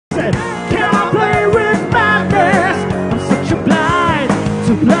said, can I play with madness? I'm such a blind,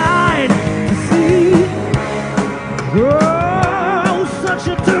 too blind to see. Oh, such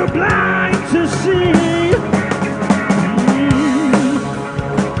a too blind to see.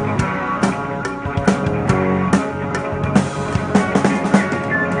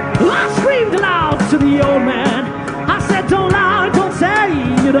 I screamed aloud to the old man. I said, don't lie, don't say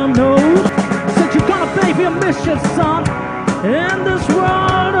you don't know. Said you're gonna pay for your mischief, son, in this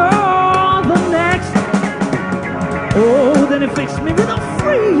world or the next. Oh, then he fixed me with a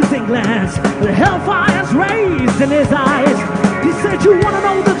freezing glance. The hellfire's raised in his eyes. He said, you wanna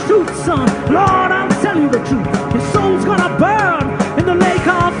know the truth, son? Lord, I'll tell you the truth. His soul's gonna burn in the lake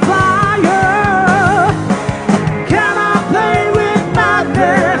of fire. Can I play with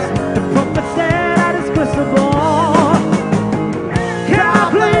madness? The prophet said at his crystal ball. Can I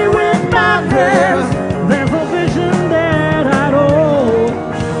play with madness? There's no vision there at all.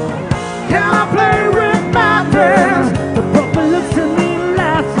 Can I play with madness? The prophet looks at me,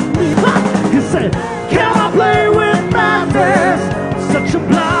 laughs at me. He said, can I play with madness? Such a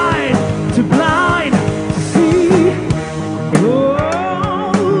blind, too blind to see.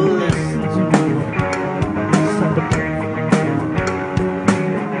 Oh, listen to me. Son of a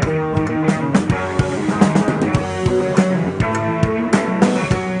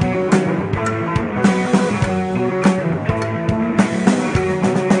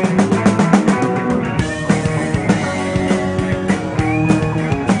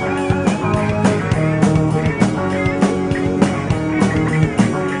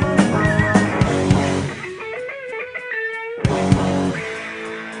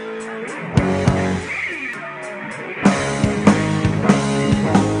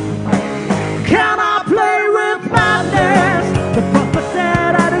Can I play with madness? The prophet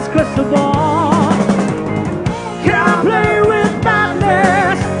said at his crystal ball. Can I play with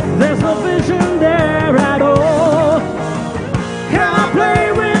madness? There's no vision there at all. Can I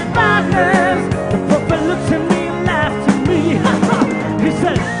play with madness? The prophet looks at me and laughs at me. He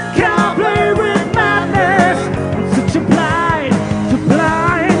said, can I play with madness? I'm such a blind, too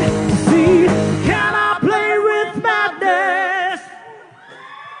blind to see. Can I play with madness?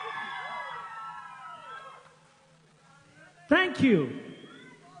 Thank you.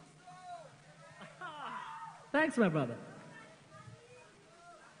 Thanks, my brother.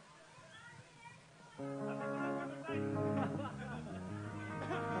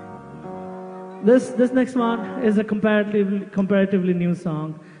 This next one is a comparatively new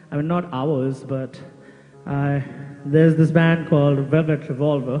song. I mean, not ours, but there's this band called Velvet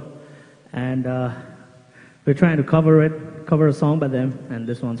Revolver, and we're trying to cover a song by them, and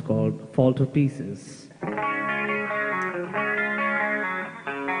this one's called Fall to Pieces.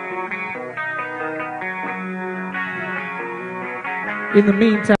 In the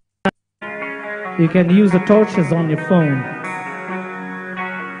meantime, you can use the torches on your phone.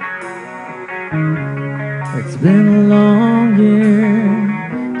 It's been a long year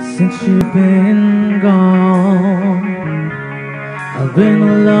since you've been gone. I've been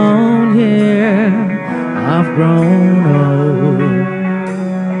alone here, I've grown old.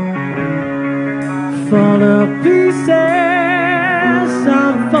 Fall to pieces,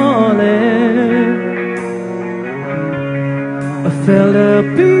 I'm falling. I fell to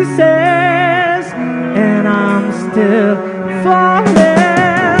pieces, and I'm still falling.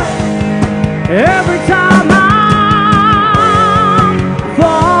 Every time I'm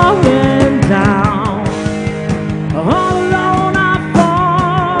falling down, all alone I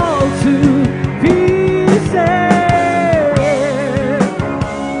fall to pieces.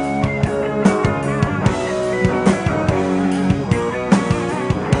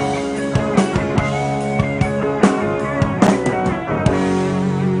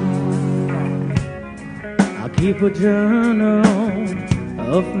 I'll keep a journal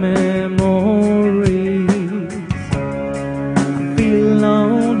of memories. I feel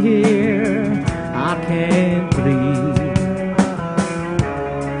alone here, I can't breathe.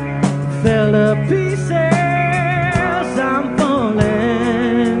 Fell to pieces, I'm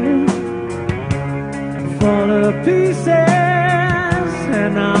falling. Fall to pieces,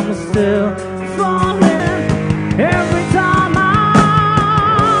 and I'm still falling. Every time I'm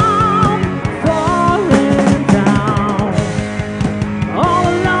falling down, all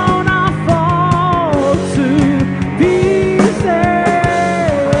alone I fall to pieces.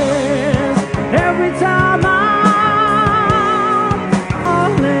 Every time I'm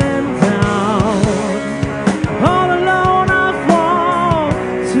falling down,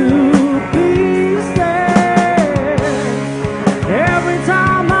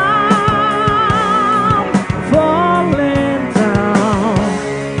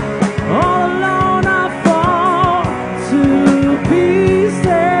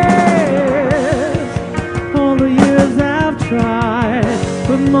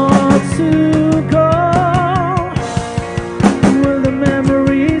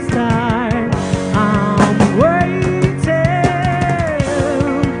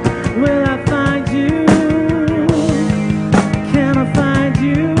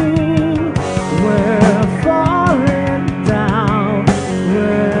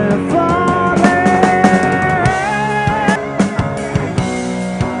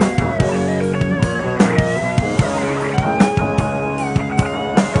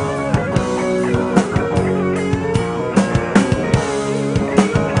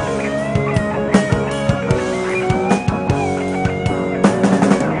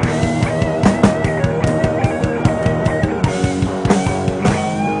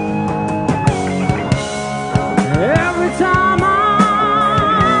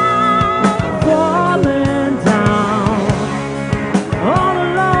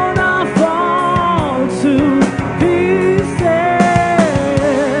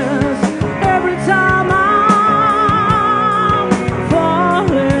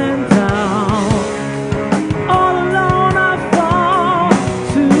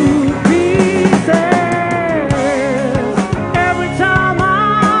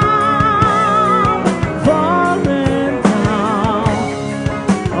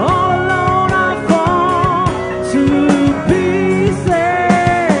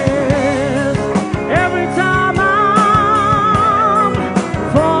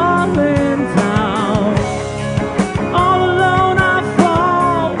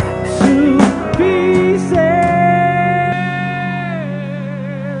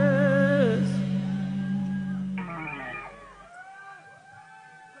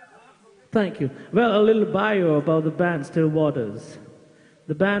 thank you. Well, a little bio about the band Still Waters.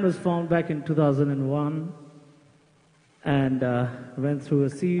 The band was formed back in 2001 and went through a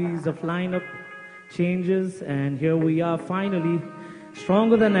series of lineup changes, and here we are finally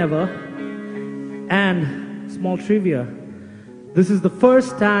stronger than ever. And small trivia, this is the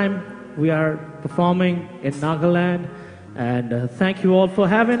first time we are performing in Nagaland, and thank you all for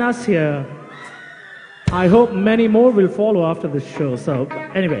having us here. I hope many more will follow after this show. So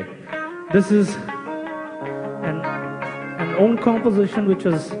anyway, this is an own composition which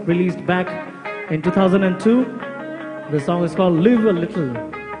was released back in 2002. The song is called Live a Little.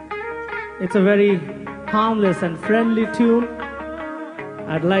 It's a very harmless and friendly tune.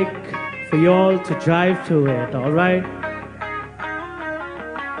 I'd like for you all to jive to it, all right?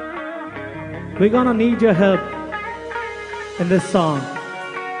 We're gonna need your help in this song.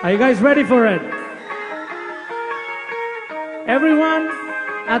 Are you guys ready for it? Everyone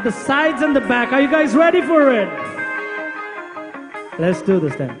at the sides and the back, are you guys ready for it? Let's do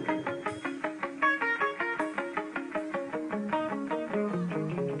this then.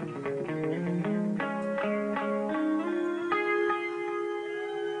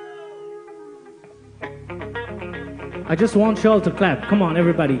 I just want y'all to clap. Come on,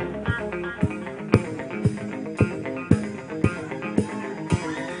 everybody.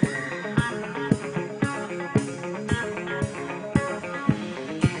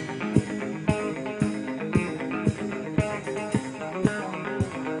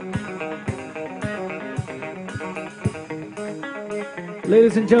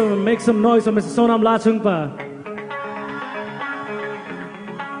 Ladies and gentlemen, make some noise for Mr. Sonam Lachungpa.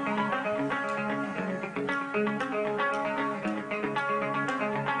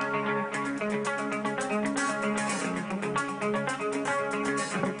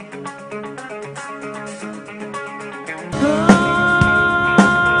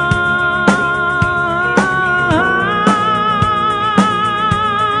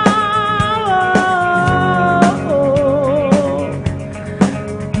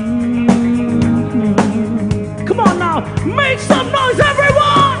 Make some noise,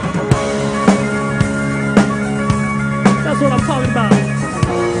 everyone! That's what I'm talking about.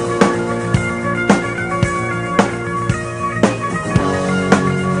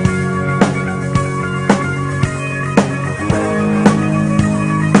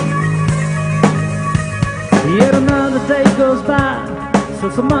 Yet another day goes by,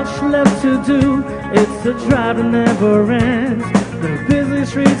 so much left to do. It's a drive that never ends. The busy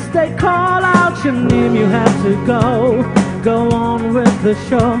streets, they call out your name, you have to go. Go on with the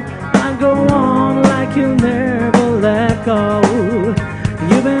show, and go on like you'll never let go.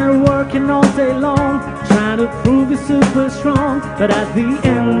 You've been working all day long, trying to prove you're super strong. But at the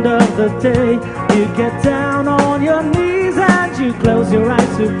end of the day, you get down on your knees and you close your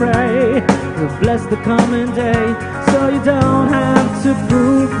eyes to pray to bless the coming day, so you don't have to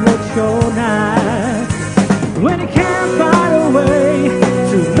prove that you're nice. When you can't find a way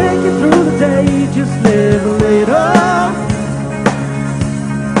to make it through the day, just live a little.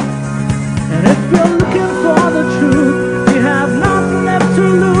 And if you're looking for the truth, you have nothing left to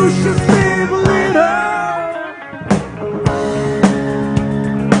lose, just live a little.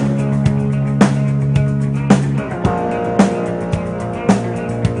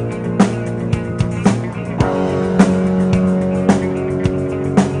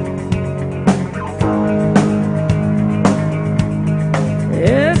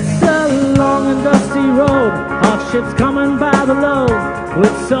 It's a long and dusty road, hardships coming by the load.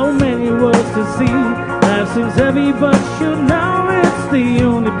 With so many worlds to see, life seems heavy, but you know it's the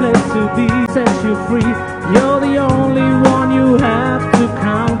only place to be. Sets you free, you're the only one you have to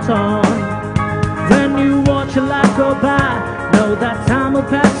count on. When you watch your life go by, know that time will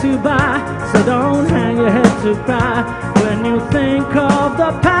pass you by, so don't hang your head to cry. When you think of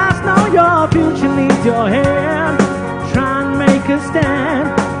the past, know your future needs your hand. Try and make a stand,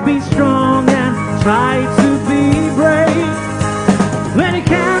 be strong and try to be brave. When you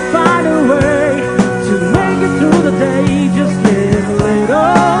can't find a way to make it through the day, just live a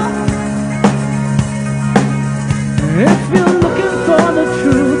little. If you're looking for the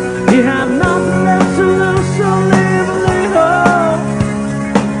truth, you have nothing left to lose, so live a little.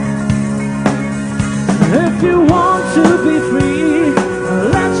 If you want to be free,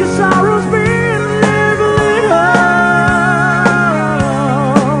 let your sorrows be, live a little.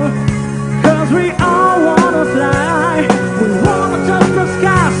 'Cause we all wanna fly.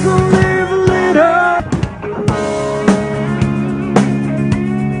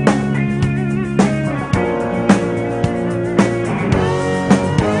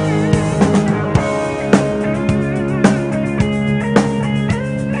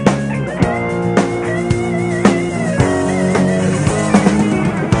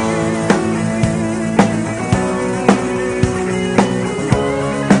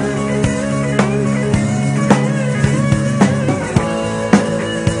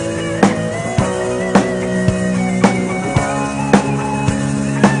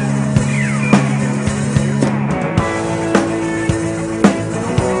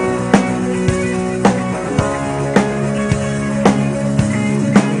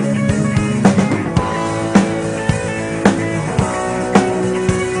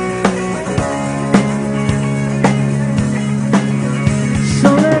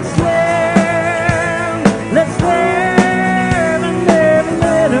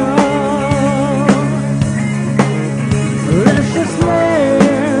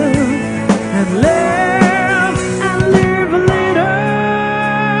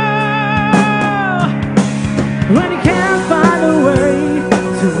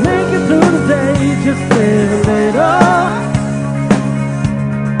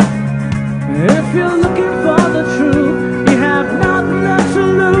 If you're looking for the truth, you have nothing left to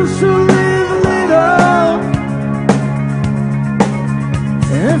lose, so live a little.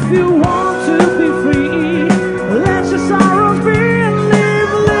 If you want to be free, let your sorrows be and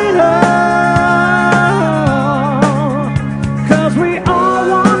live a little. 'Cause we all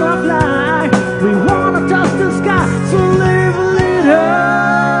wanna fly, we wanna touch the sky, so live a little.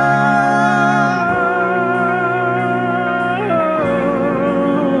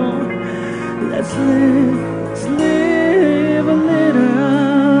 Let's live a little.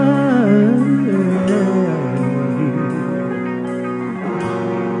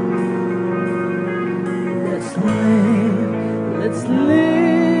 Let's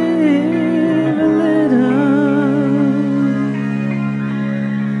live a little.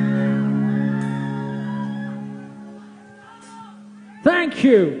 Thank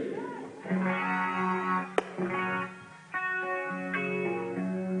you.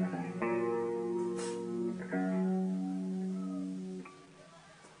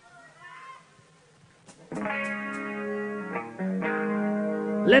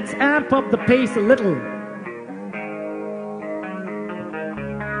 Let's amp up the pace a little.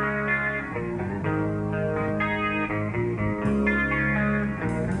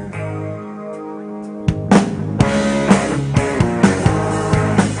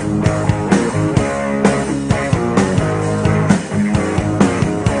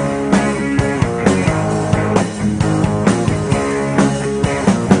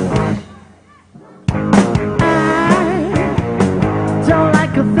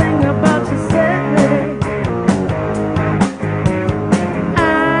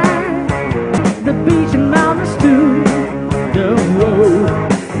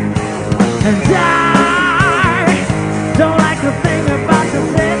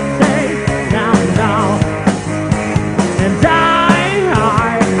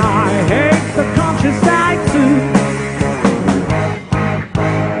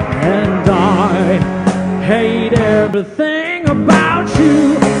 Everything about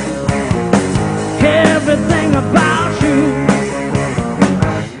you, everything about you.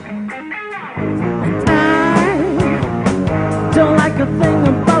 And I don't like a thing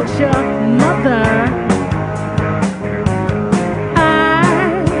about your mother. I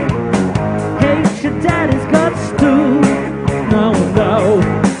hate your daddy's guts too. No, no.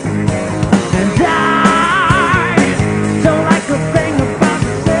 And I don't like a thing about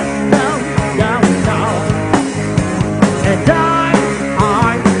your sister. No, no. And I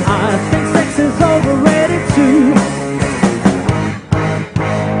think sex is overrated too.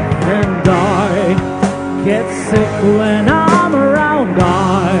 And I get sick when I'm around. I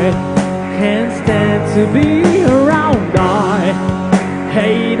can't stand to be around. I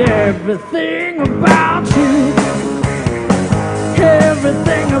hate everything about you.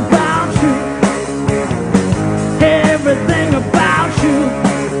 Everything about you. Everything about you.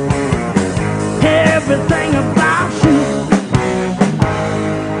 Everything about you.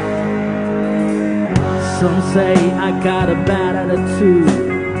 Some say I got a bad attitude,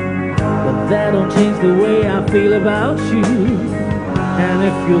 but that don't change the way I feel about you. And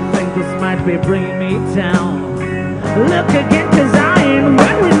if you think this might be bringing me down, look again, 'cause I ain't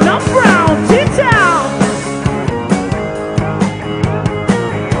wearing no brown T-town.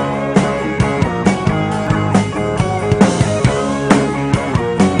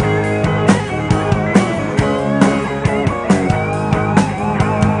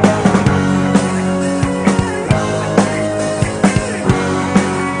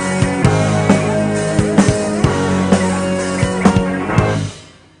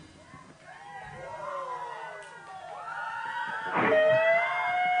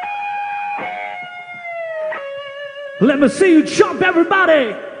 Let me see you jump,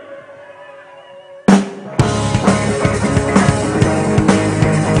 everybody.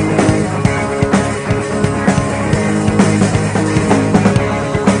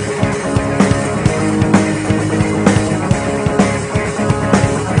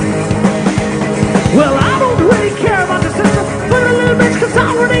 Well, I don't really care about the sister, but a little bitch, 'cause I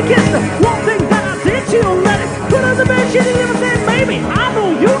already kissed her. One thing that I did, she don't let it. Put her in the bed, she didn't even say, baby, I know,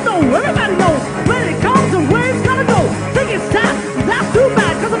 you know, everybody knows. When it comes and where it's gonna go, think it's time, that's too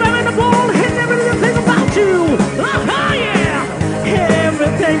bad, 'cause I'm having the ball, hitting everything about you. Aha, yeah,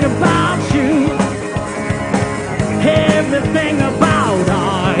 everything about you. Everything about I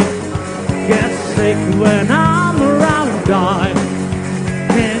get sick when I'm around. I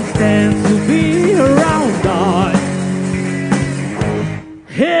can't stand to be around. I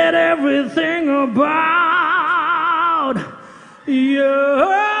hate everything about you.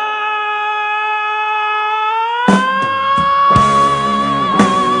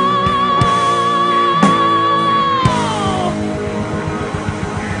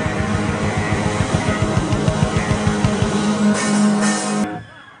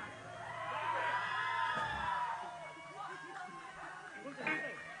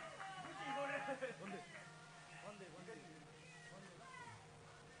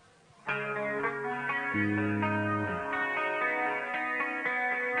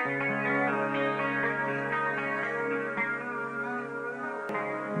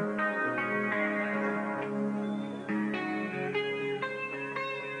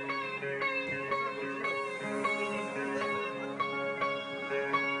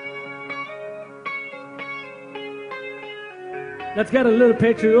 Let's get a little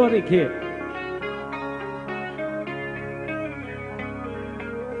patriotic here.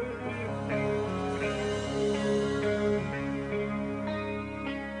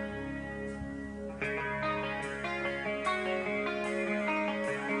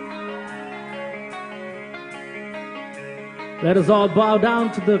 Let us all bow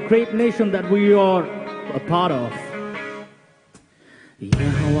down to the great nation that we are a part of.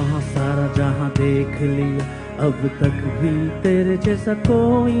 यहाँ वहाँ सारा जहाँ देख लिया, अब तक भी तेरे जैसा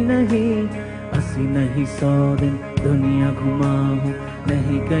कोई नहीं. अस्सी नहीं 100 दिन दुनिया घुमा हूँ,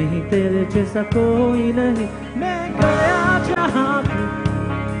 नहीं कहीं तेरे जैसा कोई नहीं. मैं गया जहाँ भी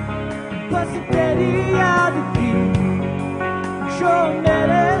बस तेरी याद थी, जो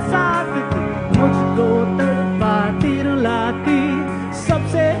मेरे साथ थी, मुझको तड़पाती रुलाती.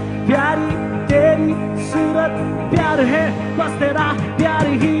 सबसे प्यारी तेरी सूरत, प्यार है बस तेरा प्यार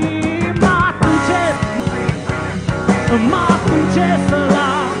ही. माँ तुझे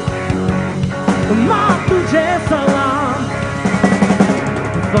सलाम, माँ तुझे सलाम.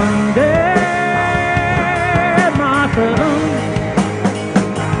 वंदे मातरम,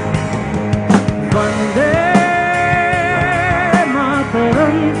 वंदे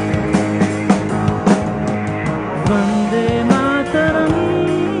मातरम, वंदे मातरम,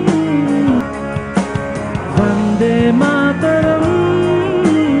 वंदे मातरम,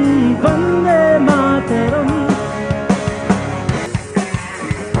 वंदे मातरम.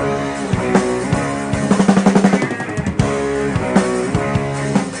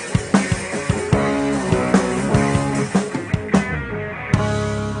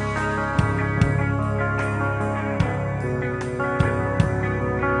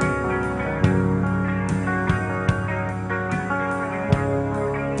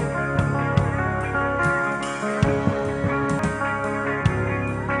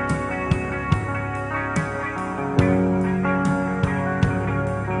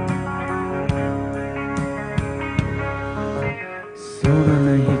 सोना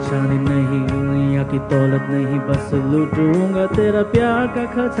नहीं, चांदी नहीं, दुनिया की दौलत नहीं, बस लूटूंगा तेरा प्यार का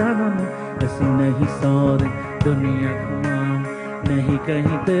खजाना. ऐसी नहीं 100 दिन दुनिया घुमाऊं, नहीं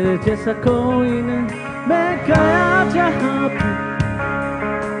कहीं तेरे जैसा कोई नहीं. मैं गया जहाँ भी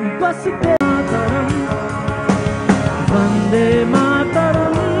बस तेरा मातरम, Vande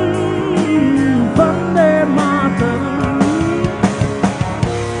Mataram, Vande Mataram.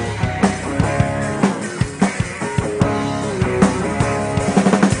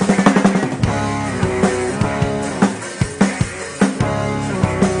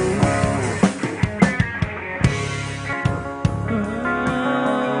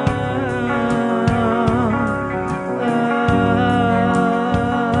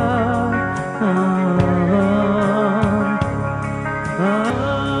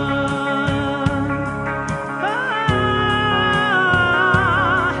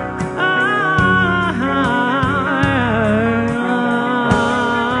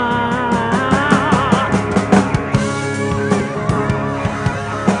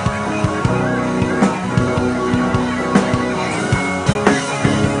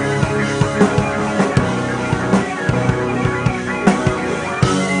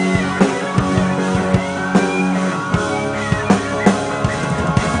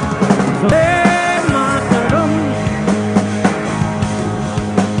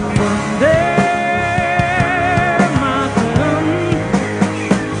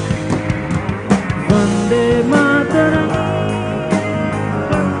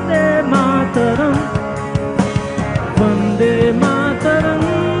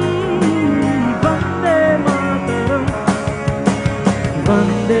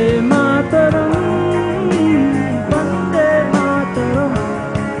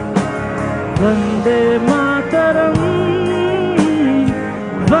 Vande Mataram,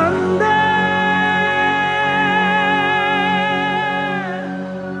 Vande.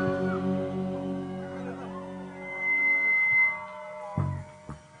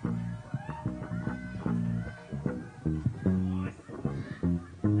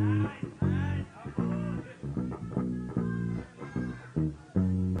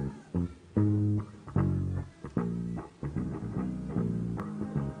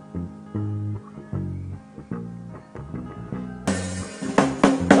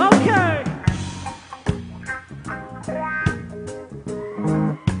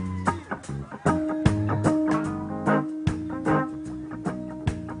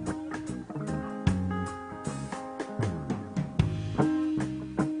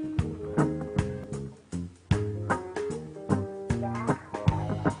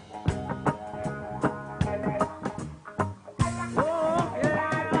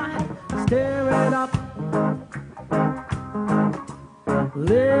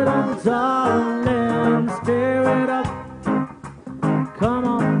 Little darling, stir it up. Come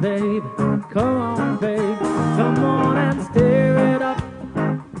on, babe, come on, babe, come on and stir it up.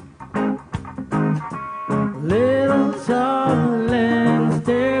 Little darling,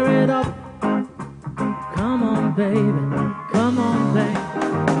 stir it up. Come on, baby, come on, babe.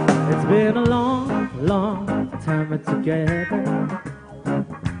 It's been a long, long time we're together.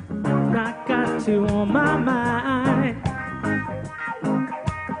 I got you on my mind.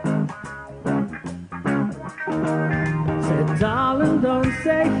 Said, darling, don't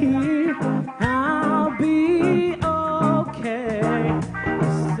say I'll be okay.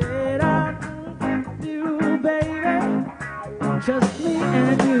 Said I do, baby, just me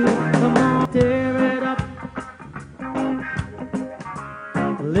and you. Come on, stir it up.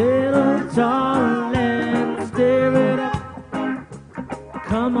 Little darling, stir it up.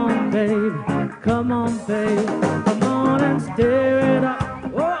 Come on, baby, come on, baby, come on and stir it up.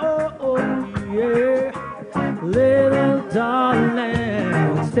 Oh, oh, oh, yeah. Little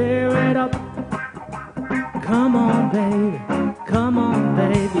darling, stir it up. Come on, baby, come on,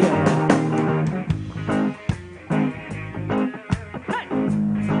 baby, yeah.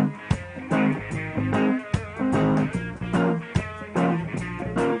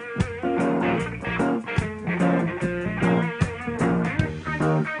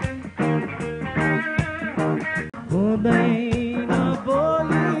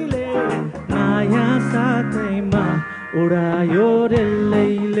 Urayo de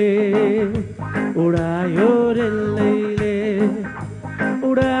leile, urayo de leile,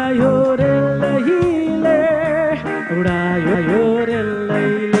 urayo de leile, urayo de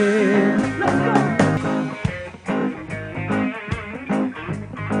leile. Let's go.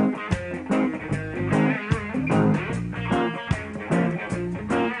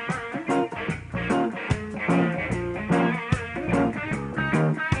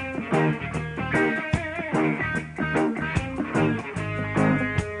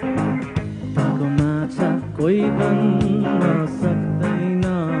 कोई gun न सक्दैन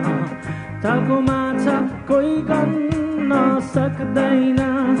टाउकोमाछा कोही गन्न सक्दैन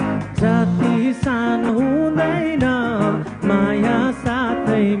जाति सानो हुँदैन माया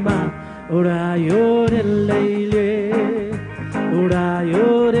साथैमा उडायो रे लैले उडायो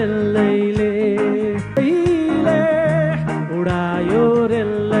रे लैले उडायो रे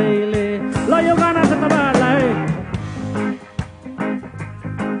लैले ल यो गाना छ तपाईहरुलाई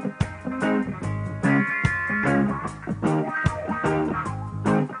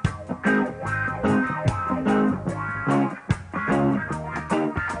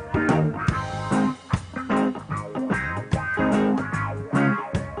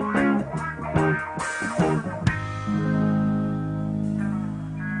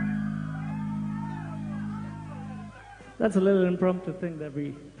That's a little impromptu thing that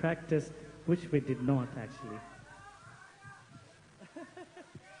we practiced, which we did not actually.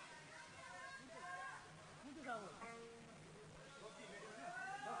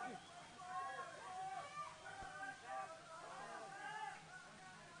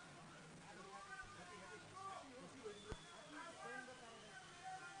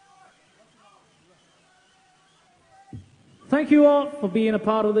 Thank you all for being a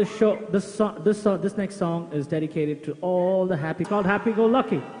part of this show. This next song is dedicated to all the happy, called Happy Go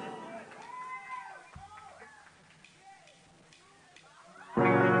Lucky.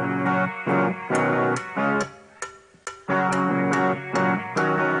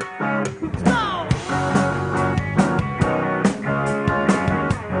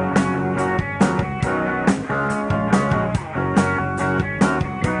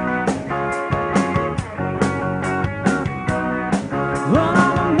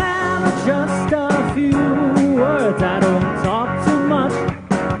 I don't talk too much.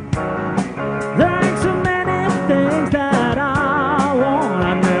 There ain't too many things that I want.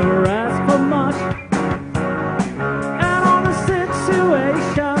 I never ask for much. And all the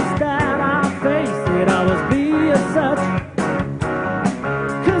situations that I face, it always be as such.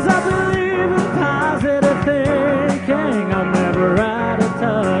 'Cause I believe in positive thinking. I'm never out of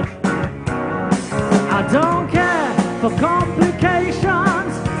touch. I don't care for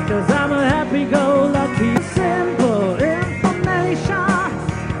complications, 'cause I'm a happy-go-lucky.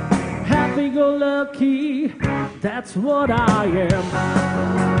 Happy-go-lucky, that's what I am.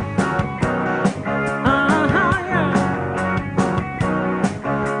 Yeah.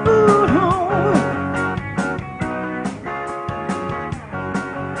 Ooh.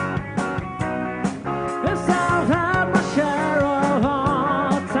 Yes, I've had my share of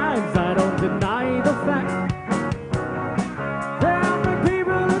hard times, I don't deny the fact. There have been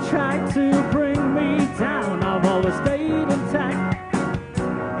people who tried to bring me down, I've always stayed intact.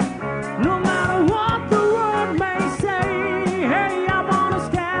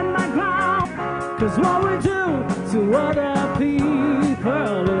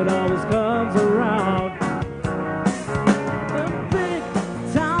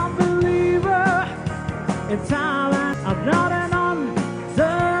 in time, and I'm not an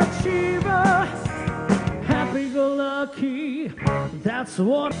underachiever. Happy-go-lucky, that's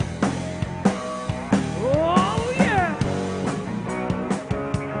what. Oh yeah.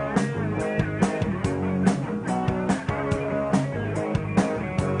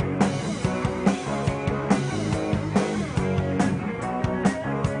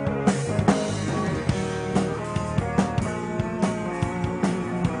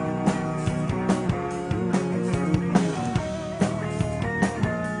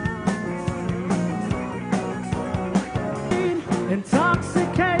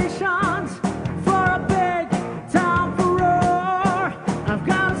 Intoxications for a big time furore. I've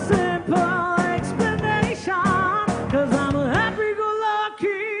got a simple explanation, 'cause I'm a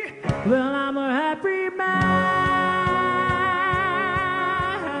happy-go-lucky, well, I'm a happy man.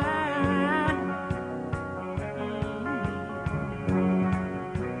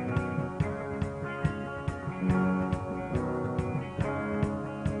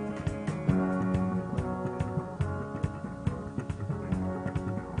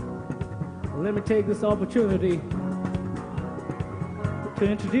 Let me take this opportunity to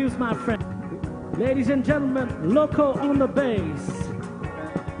introduce my friend. Ladies and gentlemen, Loco on the bass,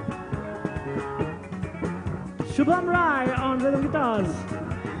 Shubham Rai on rhythm guitars,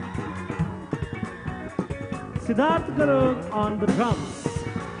 Siddharth Guru on the drums,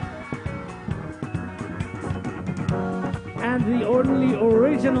 and the only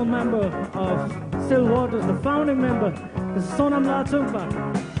original member of Still Waters, the founding member, is Sonam Latsungpa.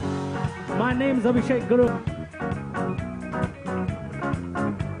 My name is Abhishek Guru.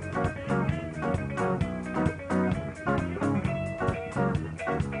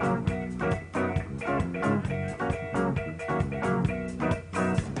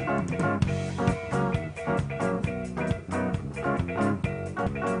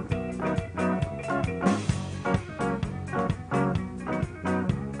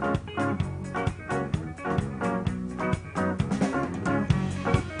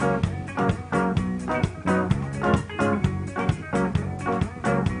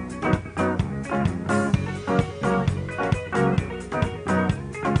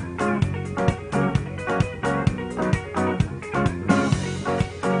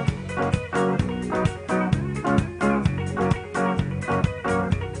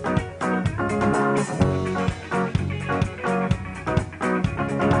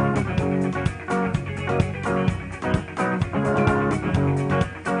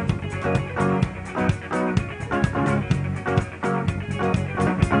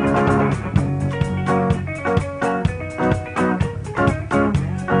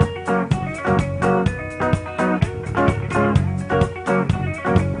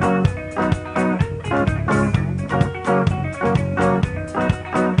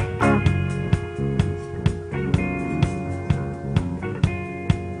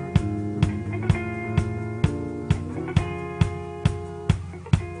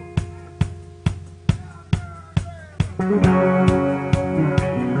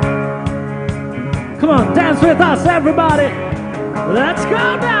 Come on, dance with us, everybody. Let's go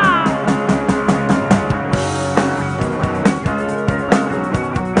now.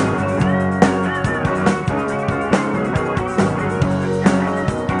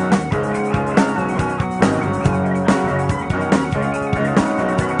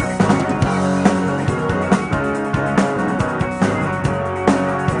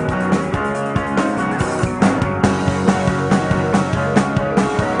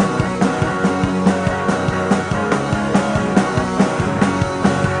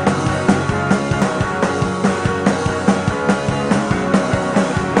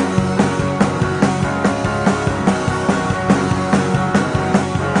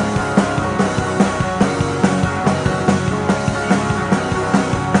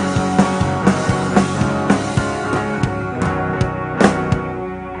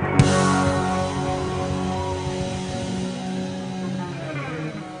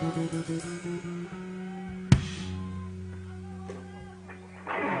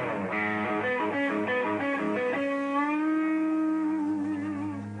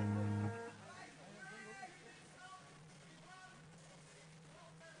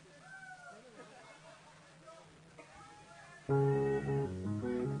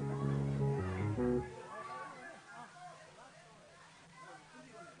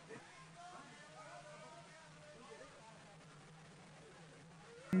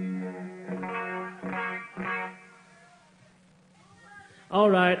 All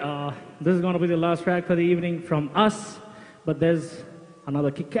right, this is going to be the last track for the evening from us, but there's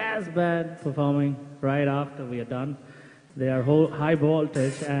another kick-ass band performing right after we are done. They are high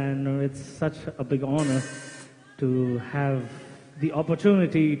voltage, and it's such a big honor to have the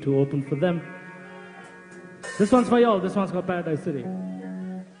opportunity to open for them. This one's for y'all. This one's called Paradise City.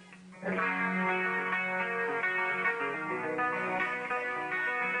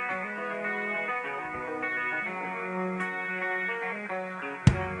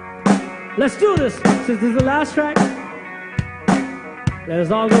 Let's do this. Since this is the last track, let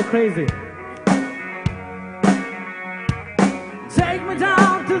us all go crazy. Take me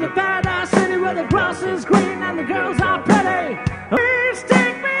down to the Paradise City where the grass is green and the girls are pretty. Please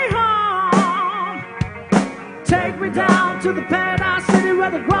take me home. Take me down to the Paradise City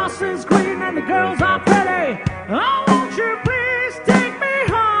where the grass is green and the girls are pretty. Oh, won't you please take me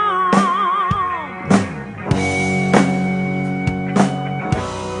home?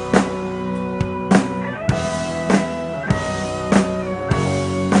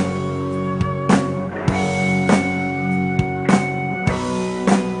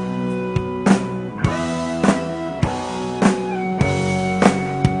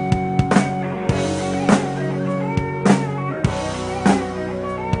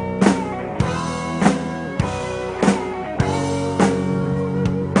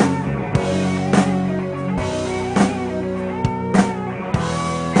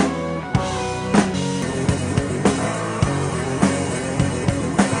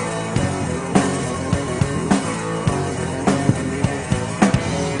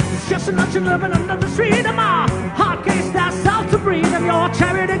 Living under the street of my heart case that's out to breathe, and your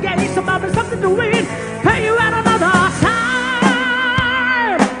charity gates about me something to read. Pay you at another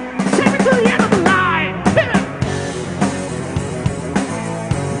time. Take me to the end of the line.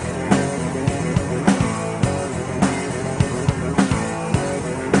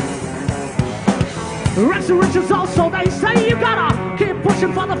 Rest and riches also, they say you gotta keep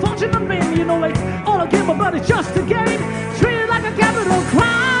pushing for the fortune and fame. You know it's all a game, but it's just a game. Treated like a capital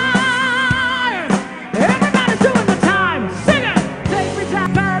crime. Everybody's doing the time. Sing it. Take me to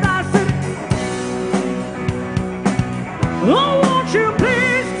Paradise City. Oh, won't you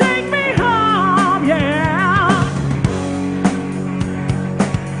please take me home? Yeah.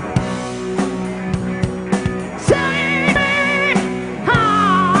 Take me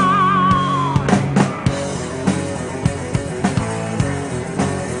home.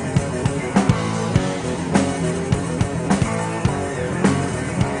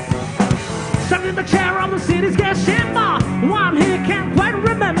 Stuck in the chair of the city's gas chamber. One here can't quite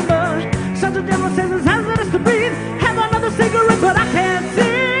remember. Such a devil says it's hazardous to breathe. Have another cigarette, but I can't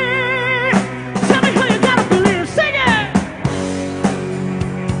see. Tell me how you gotta believe. Sing it.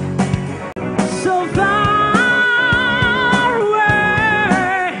 So far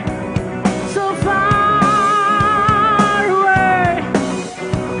away, so far away,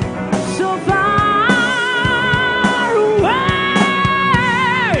 so far away.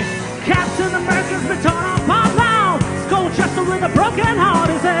 Captain America's been torn apart now. Skullchester with a broken heart.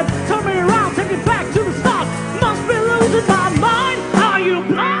 He said, turn me around, take me back to the start. Must be losing my mind. Are you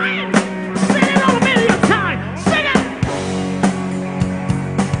blind? Sing it on a million times. Sing it.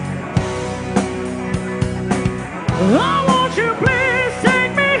 Oh, won't you please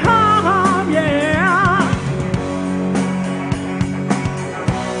take me home? Yeah.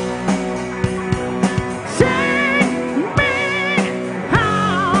 Take me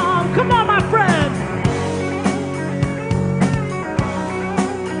home. Come on, my friends.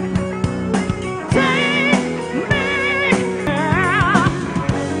 Take me.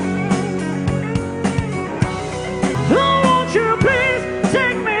 Oh, won't you please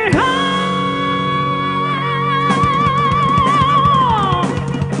take me home?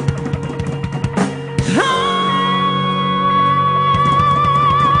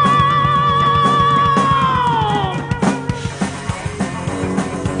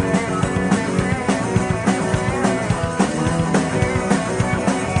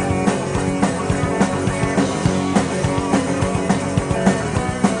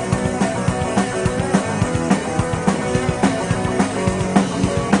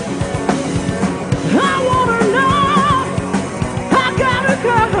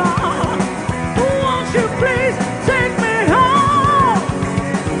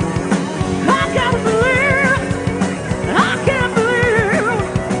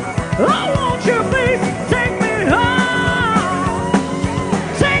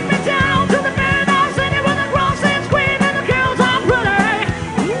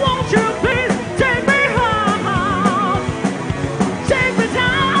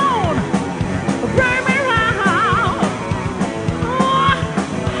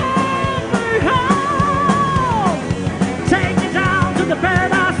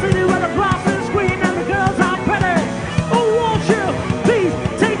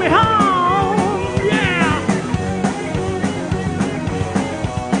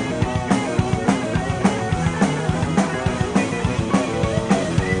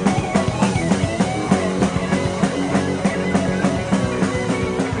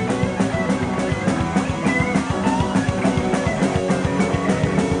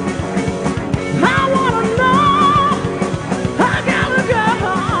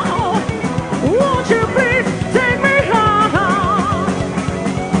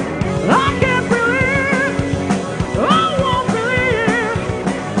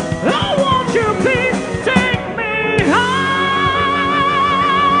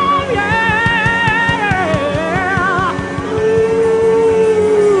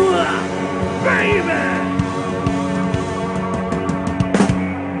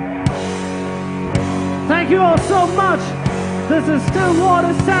 much. This is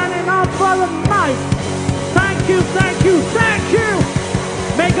Stillwater signing off for the night. Thank you, thank you, thank you.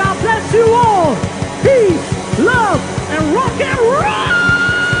 May God bless you all. Peace, love, and rock and roll.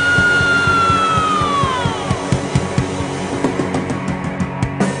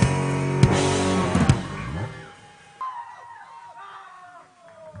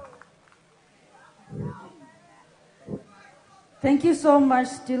 Thank you so much,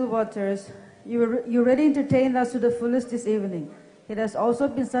 Stillwaters. You really entertained us to the fullest this evening. It has also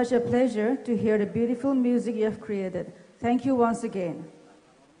been such a pleasure to hear the beautiful music you have created. Thank you once again.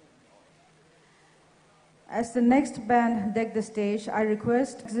 As the next band deck the stage, I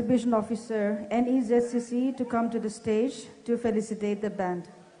request Exhibition Officer NEZCC to come to the stage to felicitate the band.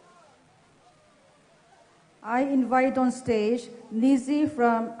 I invite on stage Nizi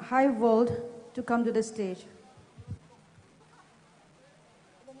from High Volt to come to the stage.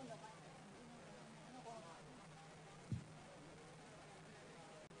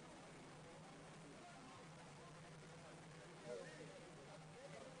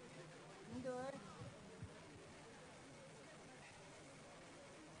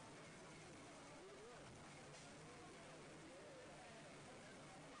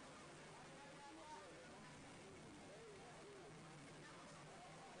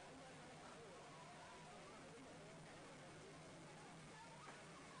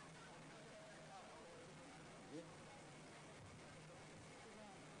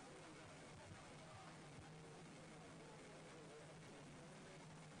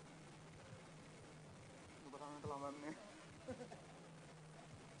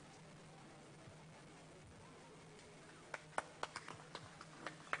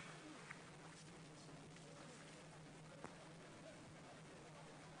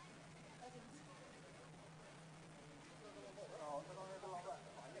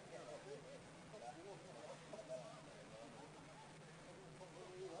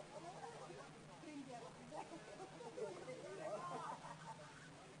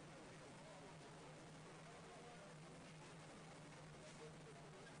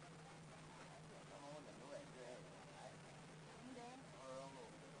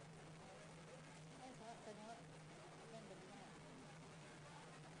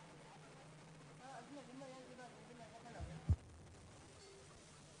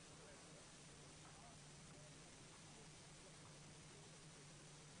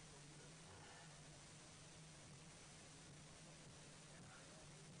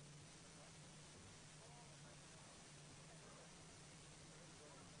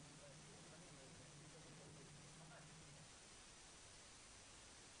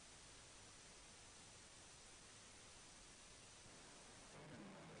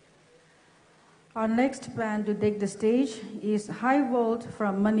 Our next band to take the stage is High Volt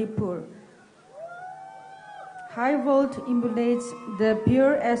from Manipur. High Volt emulates the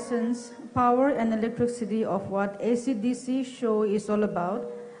pure essence, power, and electricity of what AC/DC show is all about,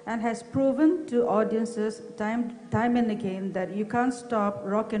 and has proven to audiences time and again that you can't stop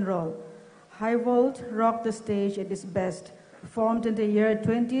rock and roll. High Volt rocked the stage at its best, formed in the year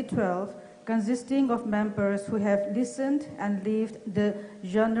 2012, consisting of members who have listened and lived the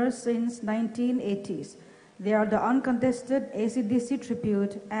genre since 1980s. They are the uncontested AC/DC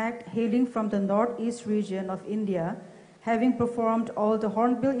tribute act hailing from the northeast region of India, having performed all the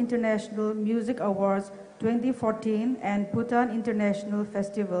Hornbill International Music Awards 2014 and Bhutan International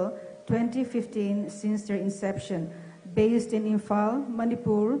Festival 2015 since their inception, based in Imphal,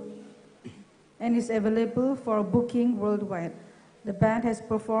 Manipur, and is available for booking worldwide. The band has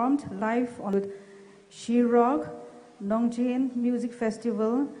performed live on She-Rock, Nongjin Music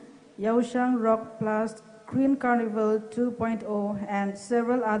Festival, Yaoshang Rock Plus, Green Carnival 2.0, and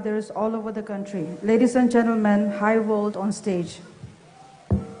several others all over the country. Ladies and gentlemen, High Volt on stage.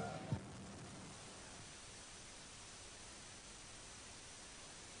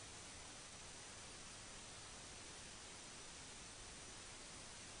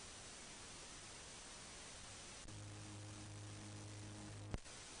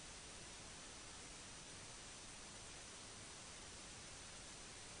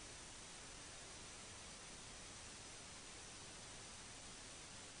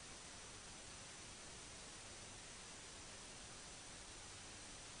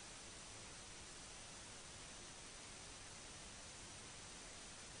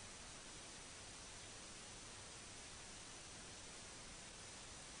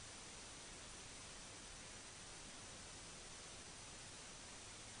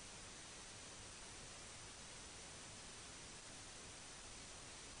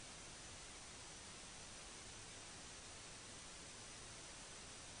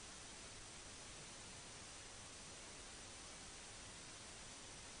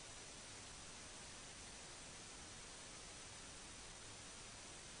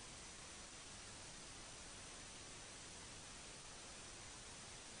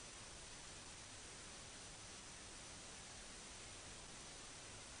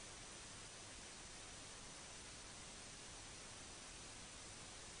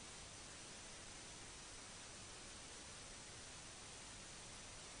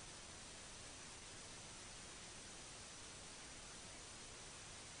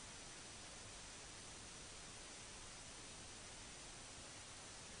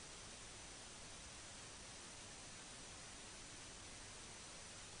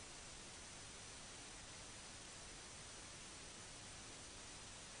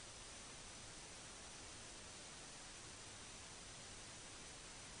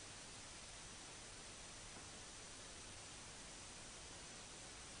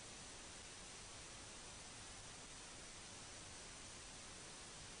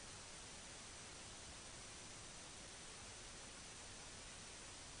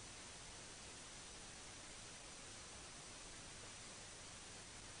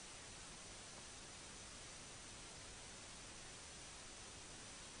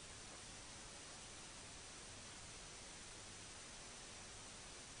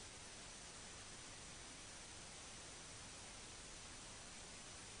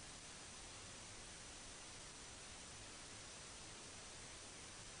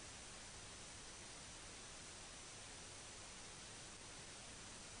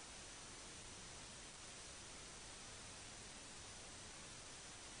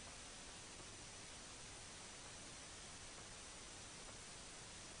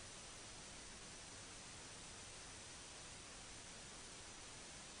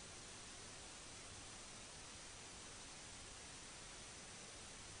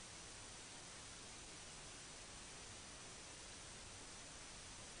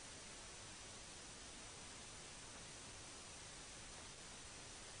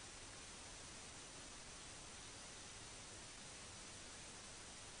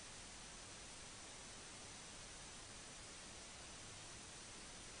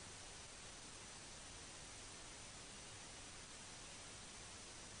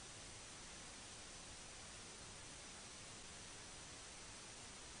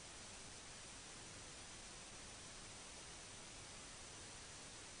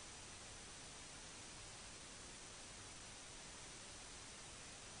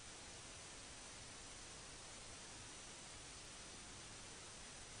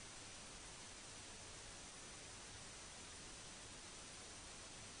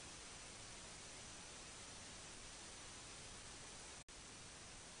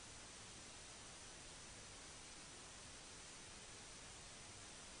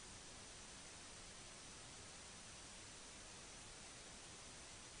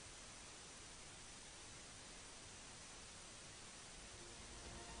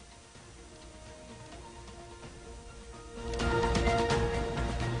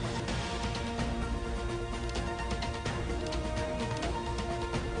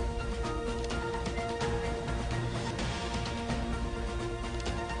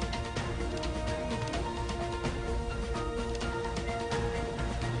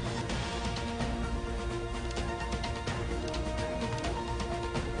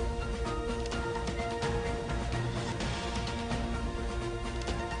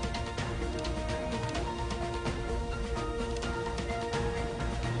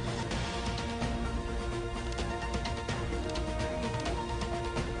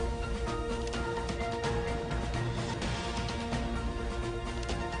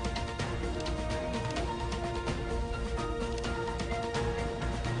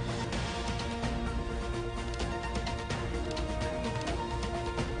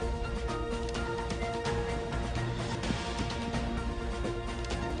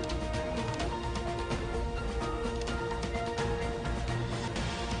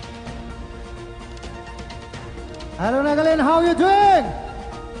 Hello, Nagaland, how are you doing?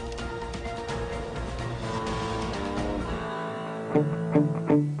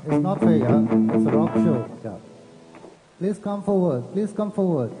 It's not fair, yeah? It's a rock show. Yeah. Please come forward. Please come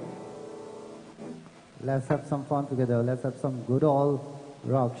forward. Let's have some fun together. Let's have some good old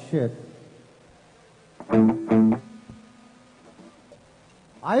rock shit.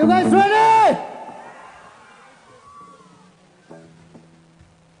 Are you guys ready?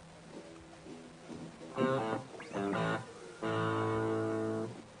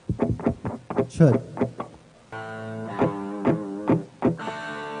 Should.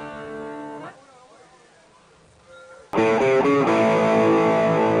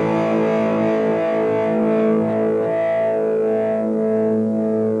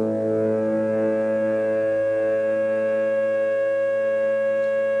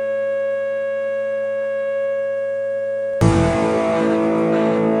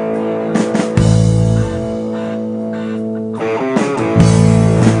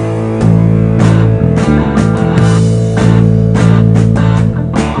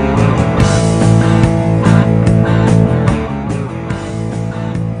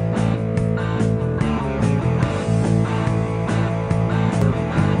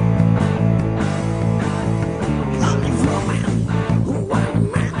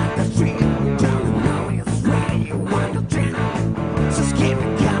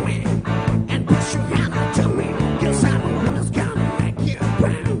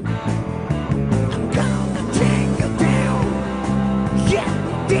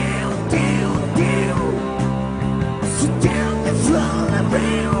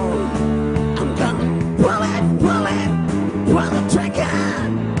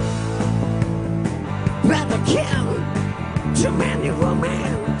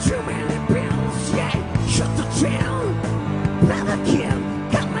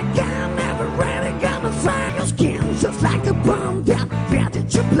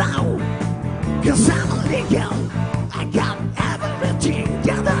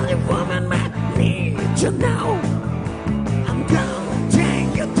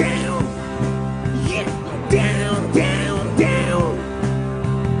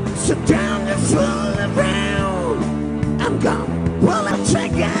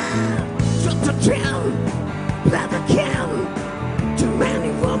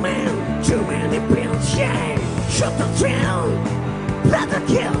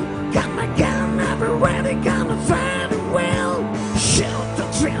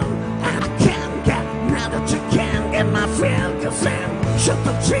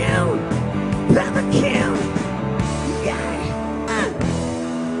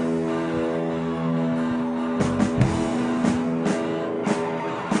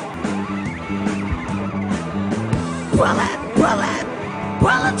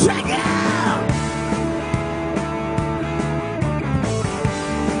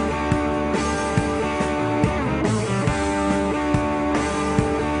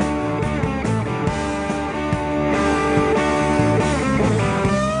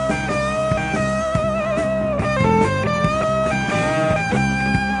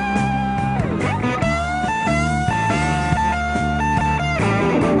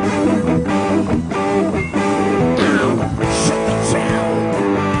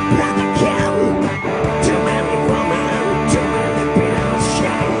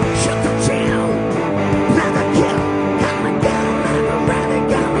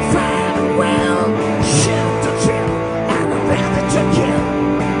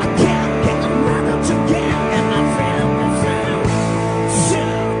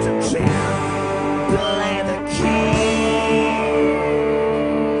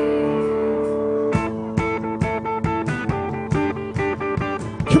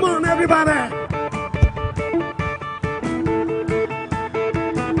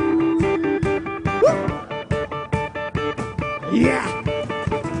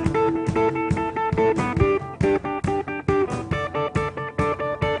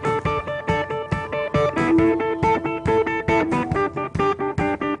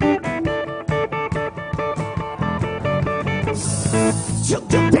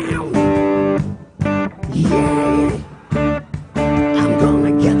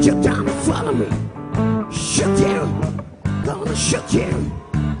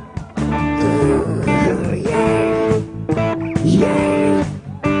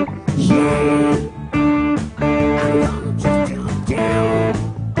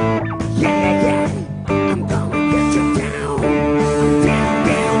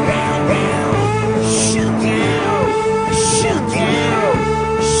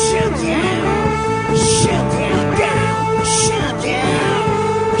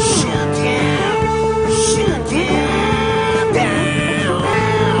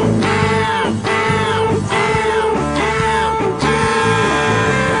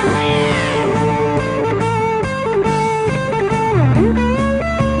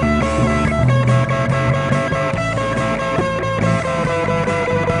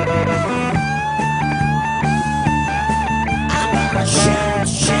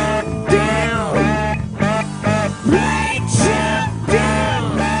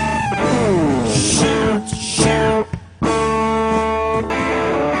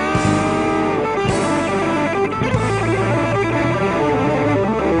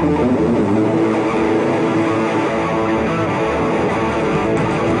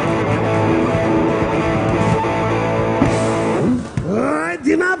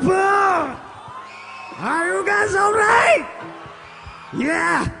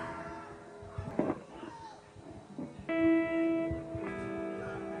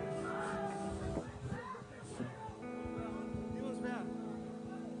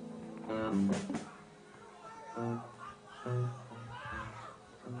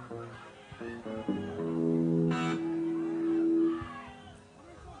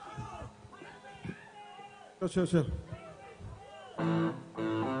 Sure.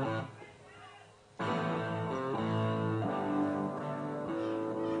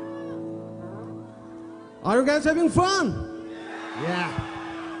 Are you guys having fun? Yeah.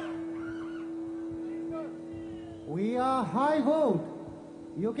 We are High Vote.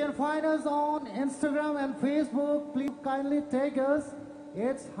 You can find us on Instagram and Facebook. Please kindly take us.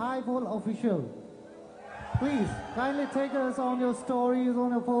 It's High Vote Official. Please kindly take us on your stories,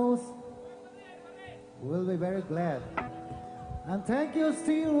 on your posts. We'll be very glad. And thank you,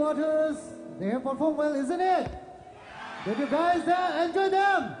 Steel Waters. They have performed well, isn't it? Did you guys there enjoy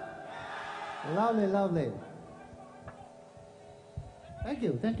them? Lovely, lovely. Thank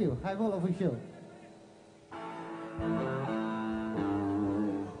you. High Vote Official.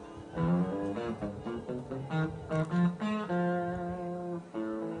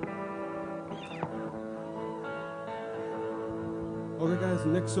 Okay, guys,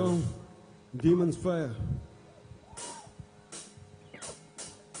 next song, Demon's Fire.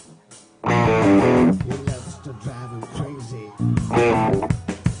 Your love's to drive him crazy.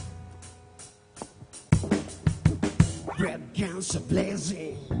 Red guns are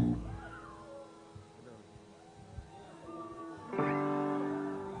blazing.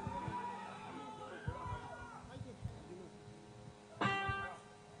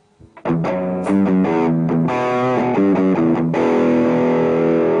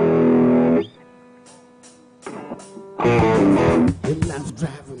 Your love's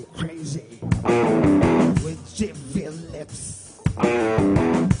driving crazy with civil lips.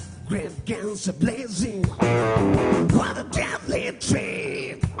 Red guns are blazing. What a deadly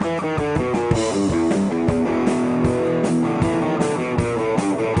trip.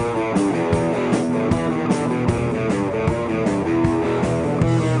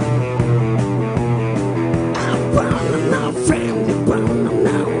 I'm burning no friend, you're burning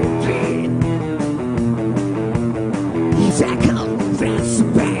no dream. Tackle this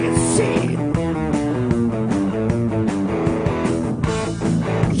bad seed.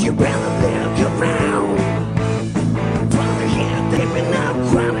 You better look around. From the head, they've been out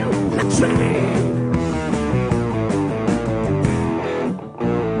running the train.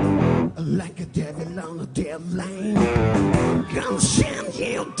 Like a devil on a dead lane. Gonna send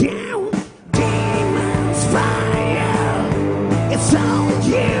you down. Demon's fire. It's all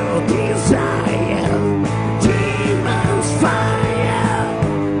you desire. Demon's fire.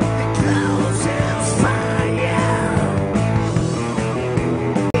 The closest fire.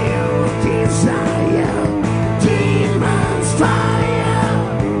 You desire. Demon's fire.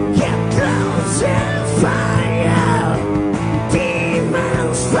 Get closest fire.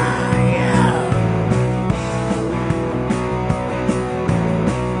 Demon's fire.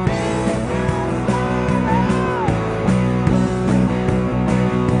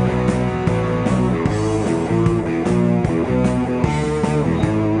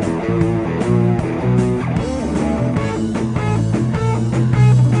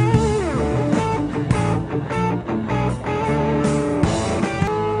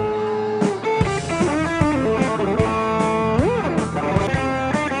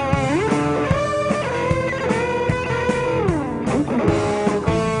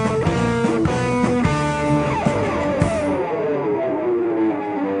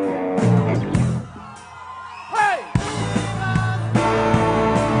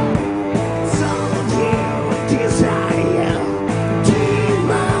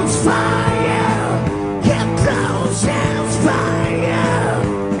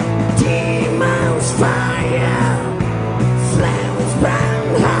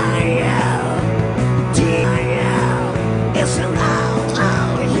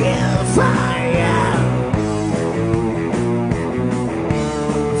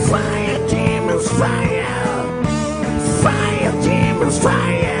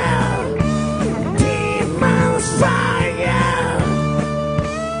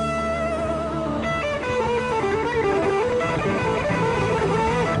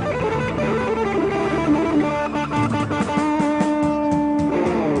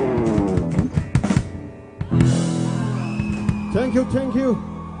 Thank you.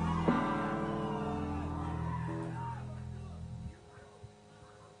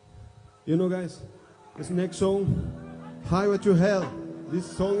 You know, guys, this next song, Highway to Hell, this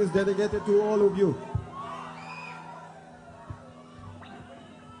song is dedicated to all of you.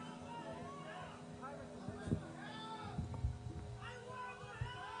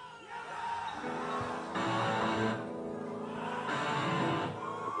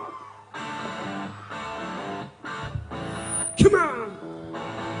 Come on!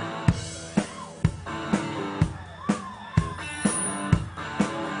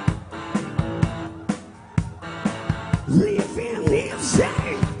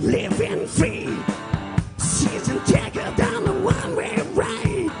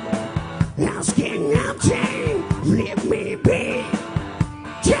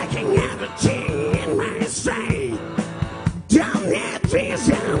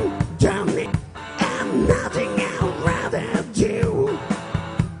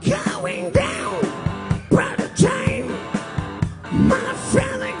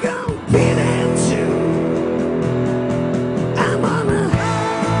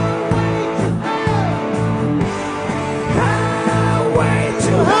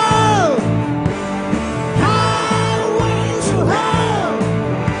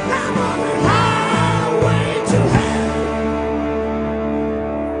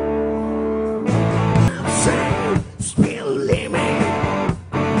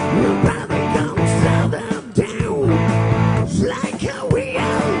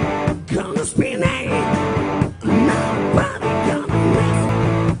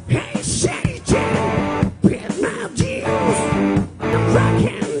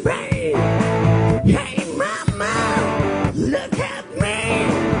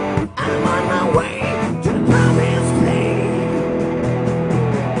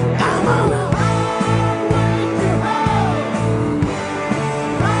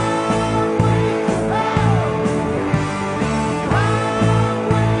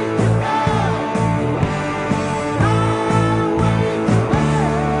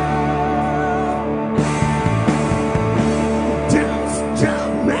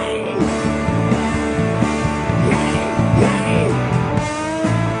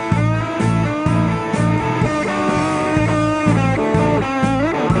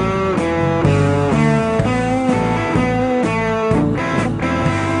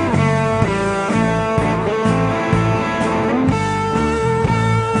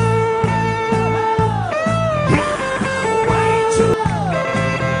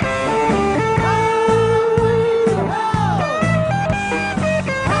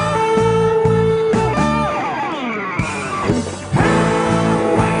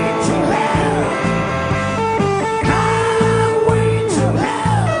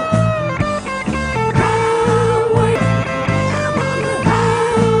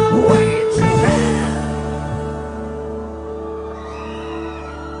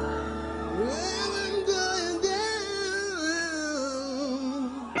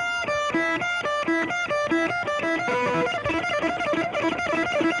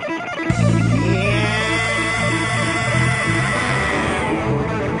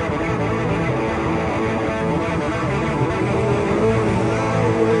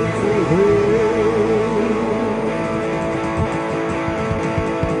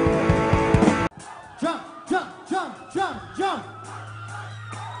 Jump, jump, jump, jump, jump.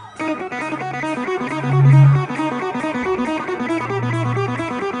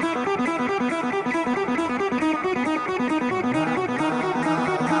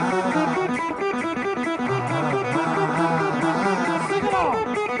 Sing along.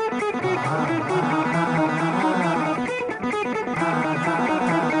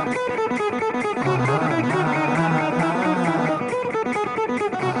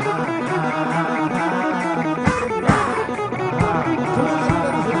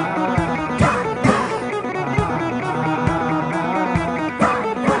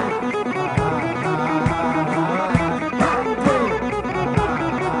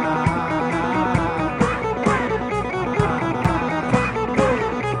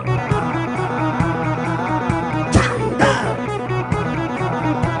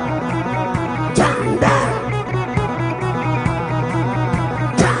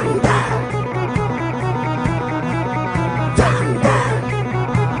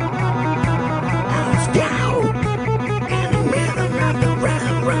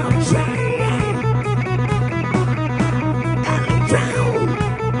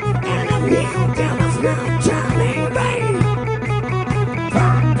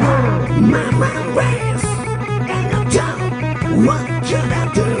 What could I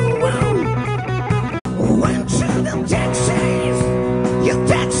do? Went to the Texas, your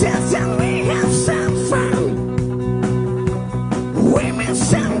Texas, and we have some fun. We met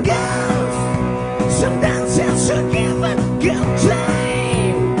some girls, some dancers who give a good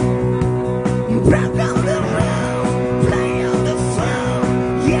time. Broke on the road, play on the phone,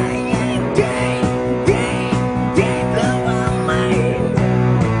 yeah, yeah, they blew my mind.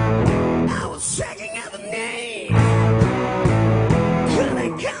 I was checking out the name. Could I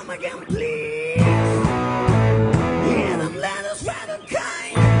come again, please? Yeah, them letters rather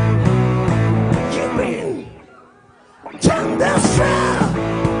kind. You've been thunderstruck,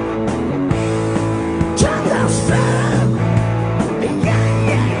 thunderstruck. Yeah,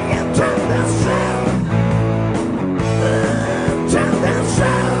 yeah, yeah, thunderstruck,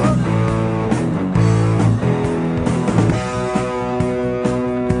 thunderstruck.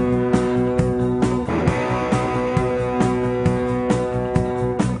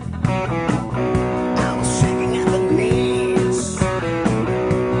 I was shaking at the knees. Could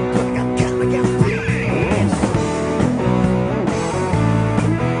I come again, please?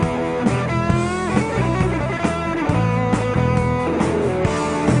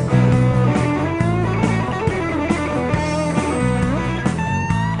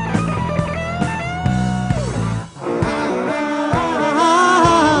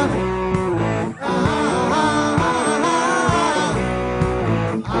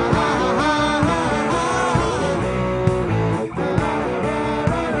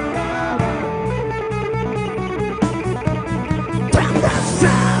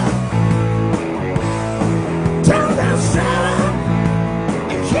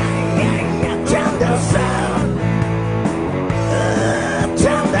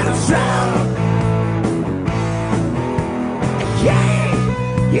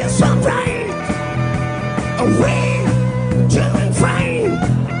 Yes, I'm right. Away, doing fine.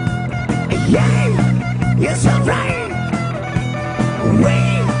 Yeah, yes, I'm right. Away,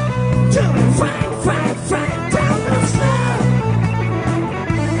 doing fine, fine, fine. Down the slow,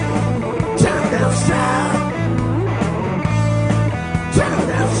 down the slow, down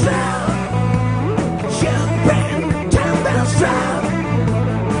the slow. You've been down the slow,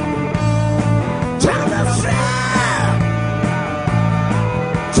 down the slow.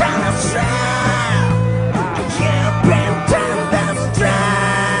 Down the strap, you've been down the strap.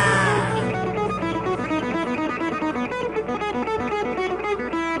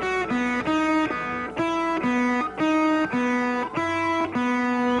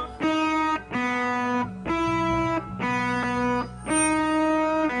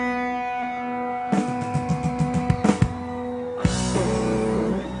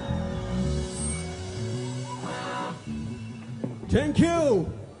 Thank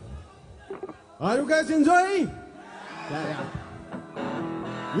you. Are you guys enjoying? Yeah.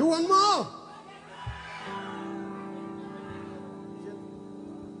 You want more?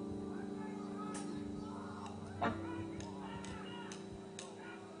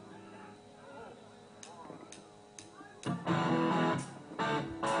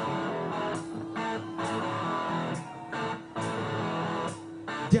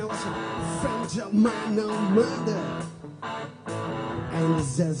 guy was a friend of mine, no mother. And the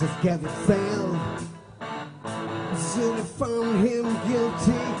judge of Kevin failed. So they found him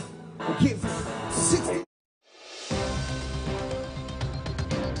guilty. Give him 60.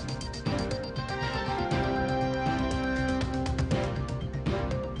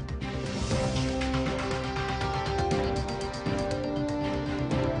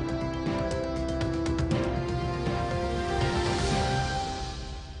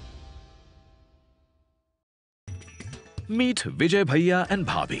 Meet Vijay Bhaiya and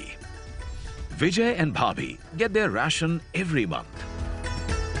Bhabhi. Vijay and Bhabhi get their ration every month.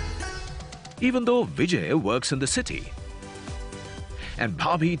 Even though Vijay works in the city and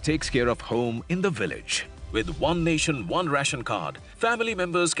Bhabhi takes care of home in the village. With One Nation, One Ration card, family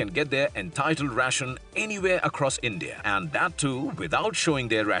members can get their entitled ration anywhere across India, and that too without showing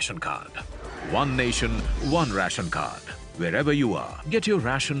their ration card. One Nation, One Ration card. Wherever you are, get your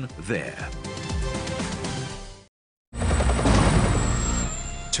ration there.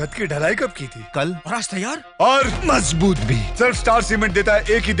 छत की ढलाई कब की थी? कल। और आज तैयार और मजबूत भी। सिर्फ स्टार सीमेंट देता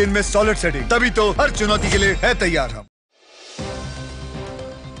है एक ही दिन में सॉलिड सेटिंग, तभी तो हर चुनौती के लिए है तैयार हम।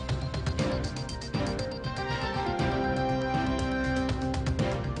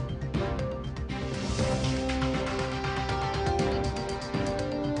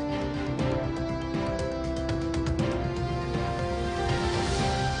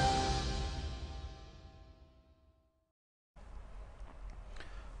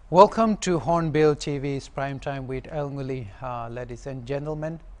 Welcome to Hornbill TV's Prime Time with Elmuli. Ladies and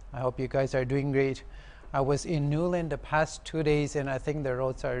gentlemen, I hope you guys are doing great. I was in Newland the past 2 days and I think the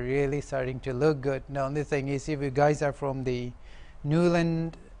roads are really starting to look good. The only thing is, if you guys are from the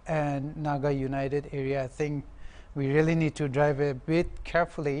Newland and Naga United area, I think we really need to drive a bit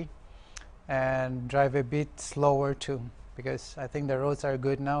carefully and drive a bit slower too, because I think the roads are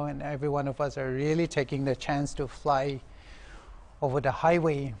good now and every one of us are really taking the chance to fly over the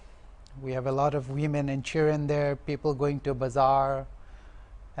highway. We have a lot of women and children there, people going to bazaar,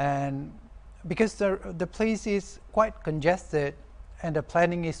 and because the place is quite congested and the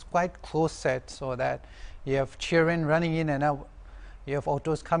planning is quite close set, so that you have children running in and out, you have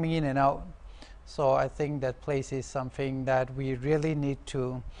autos coming in and out. So I think that place is something that we really need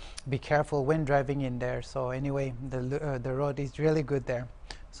to be careful when driving in there. So anyway, the road is really good there.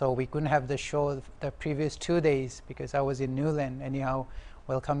 So we couldn't have the show the previous 2 days because I was in Newland. Anyhow,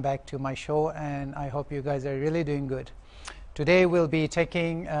 welcome back to my show and I hope you guys are really doing good. Today we'll be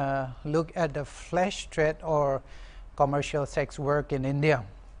taking a look at the flesh trade or commercial sex work in India.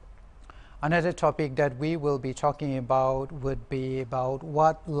 Another topic that we will be talking about would be about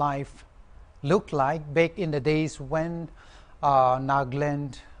what life looked like back in the days when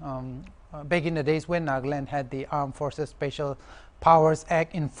Nagaland had the Armed Forces Special Powers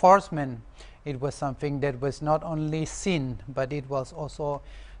Act enforcement. It was something that was not only seen, but it was also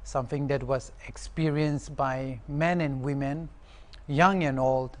something that was experienced by men and women, young and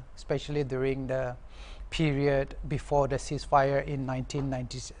old, especially during the period before the ceasefire in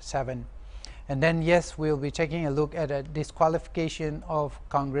 1997. And then yes, we'll be taking a look at a disqualification of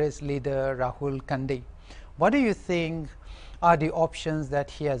Congress leader Rahul Gandhi. What do you think are the options that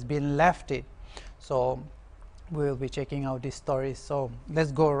he has been left it? So we'll be checking out these stories. So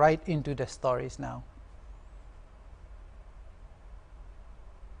let's go right into the stories now.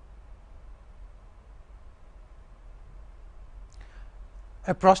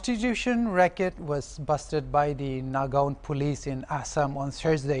 A prostitution racket was busted by the Nagaon police in Assam on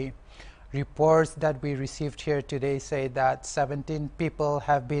Thursday. Reports that we received here today say that 17 people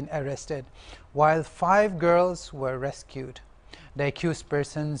have been arrested, while 5 girls were rescued. The accused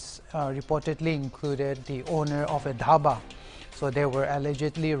persons reportedly included the owner of a dhaba. So they were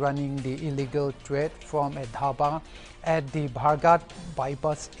allegedly running the illegal trade from a dhaba at the Bhargat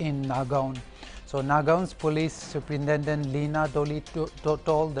bypass in Nagaon. So Nagaon's police superintendent Lina Doli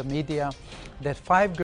told the media that 5